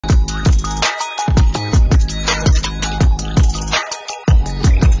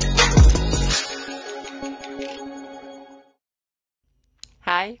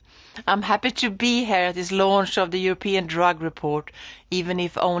I'm happy to be here at this launch of the European Drug Report, even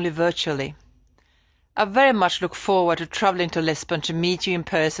if only virtually. I very much look forward to travelling to Lisbon to meet you in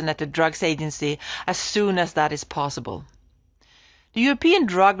person at the Drugs Agency as soon as that is possible. The European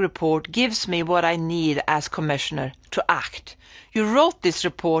Drug Report gives me what I need as Commissioner to act. You wrote this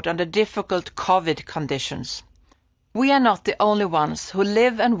report under difficult COVID conditions. We are not the only ones who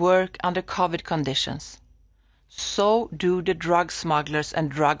live and work under COVID conditions. So do the drug smugglers and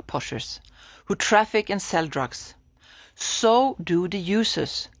drug pushers who traffic and sell drugs. So do the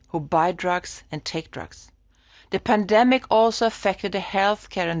users who buy drugs and take drugs. The pandemic also affected the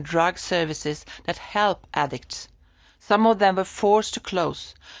healthcare and drug services that help addicts. Some of them were forced to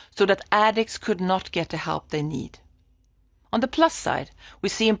close so that addicts could not get the help they need. On the plus side, we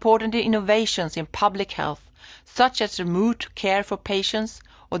see important innovations in public health, such as remote care for patients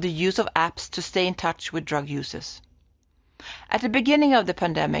or the use of apps to stay in touch with drug users. At the beginning of the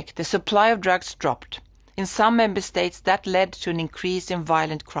pandemic, the supply of drugs dropped. In some member states, that led to an increase in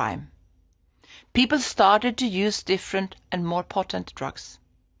violent crime. People started to use different and more potent drugs.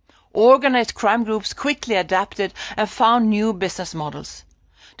 Organized crime groups quickly adapted and found new business models.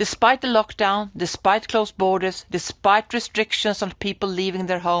 Despite the lockdown, despite closed borders, despite restrictions on people leaving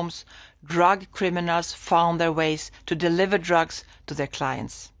their homes, drug criminals found their ways to deliver drugs to their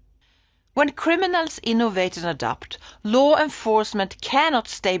clients. When criminals innovate and adapt, law enforcement cannot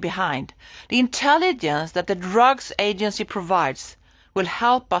stay behind. The intelligence that the Drugs Agency provides will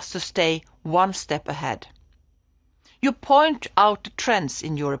help us to stay one step ahead. You point out the trends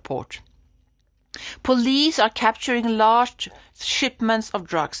in your report. Police are capturing large shipments of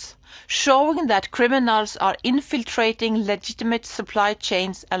drugs, showing that criminals are infiltrating legitimate supply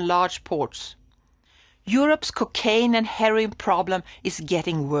chains and large ports. Europe's cocaine and heroin problem is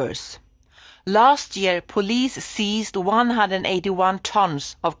getting worse. Last year, police seized 181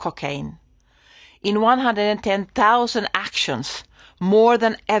 tons of cocaine. In 110,000 actions, more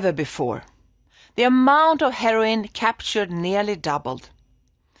than ever before. The amount of heroin captured nearly doubled.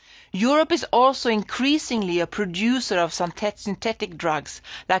 Europe is also increasingly a producer of synthetic drugs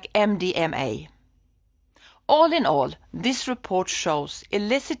like MDMA. All in all, this report shows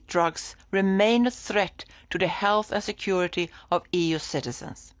illicit drugs remain a threat to the health and security of EU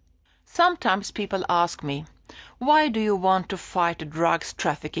citizens. Sometimes people ask me, why do you want to fight drugs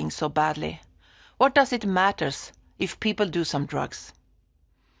trafficking so badly? What does it matter if people do some drugs?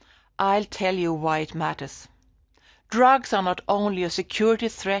 I'll tell you why it matters. Drugs are not only a security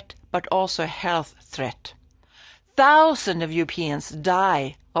threat, but also a health threat. Thousands of Europeans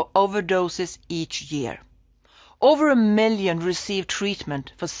die of overdoses each year. Over 1 million receive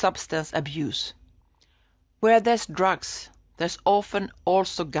treatment for substance abuse. Where there's drugs, there's often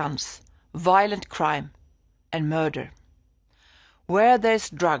also guns, violent crime, and murder. Where there's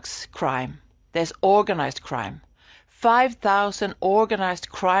drugs crime, there's organized crime. 5,000 organized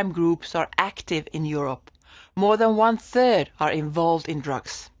crime groups are active in Europe. More than 1/3 are involved in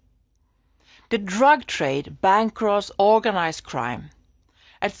drugs. The drug trade bankrolls organized crime.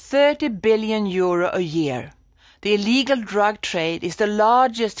 At €30 billion a year, the illegal drug trade is the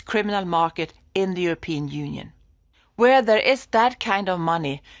largest criminal market in the European Union. Where there is that kind of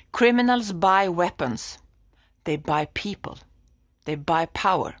money, criminals buy weapons. They buy people. They buy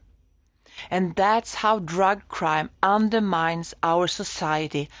power. And that's how drug crime undermines our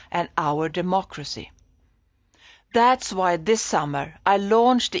society and our democracy. That's why this summer I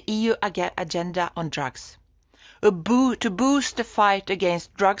launched the EU Agenda on Drugs, to boost the fight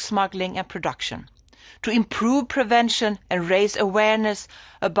against drug smuggling and production, to improve prevention and raise awareness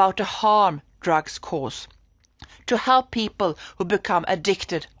about the harm drugs cause, to help people who become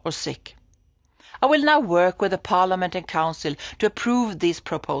addicted or sick. I will now work with the Parliament and Council to approve these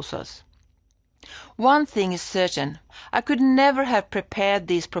proposals. One thing is certain, I could never have prepared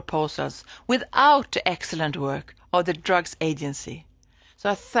these proposals without the excellent work of the Drugs Agency. So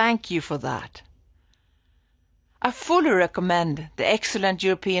I thank you for that. I fully recommend the excellent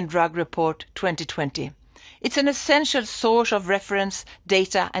European Drug Report 2020. It's an essential source of reference,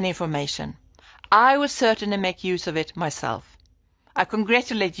 data and information. I will certainly make use of it myself. I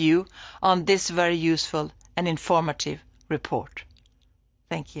congratulate you on this very useful and informative report.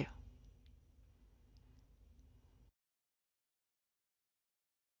 Thank you.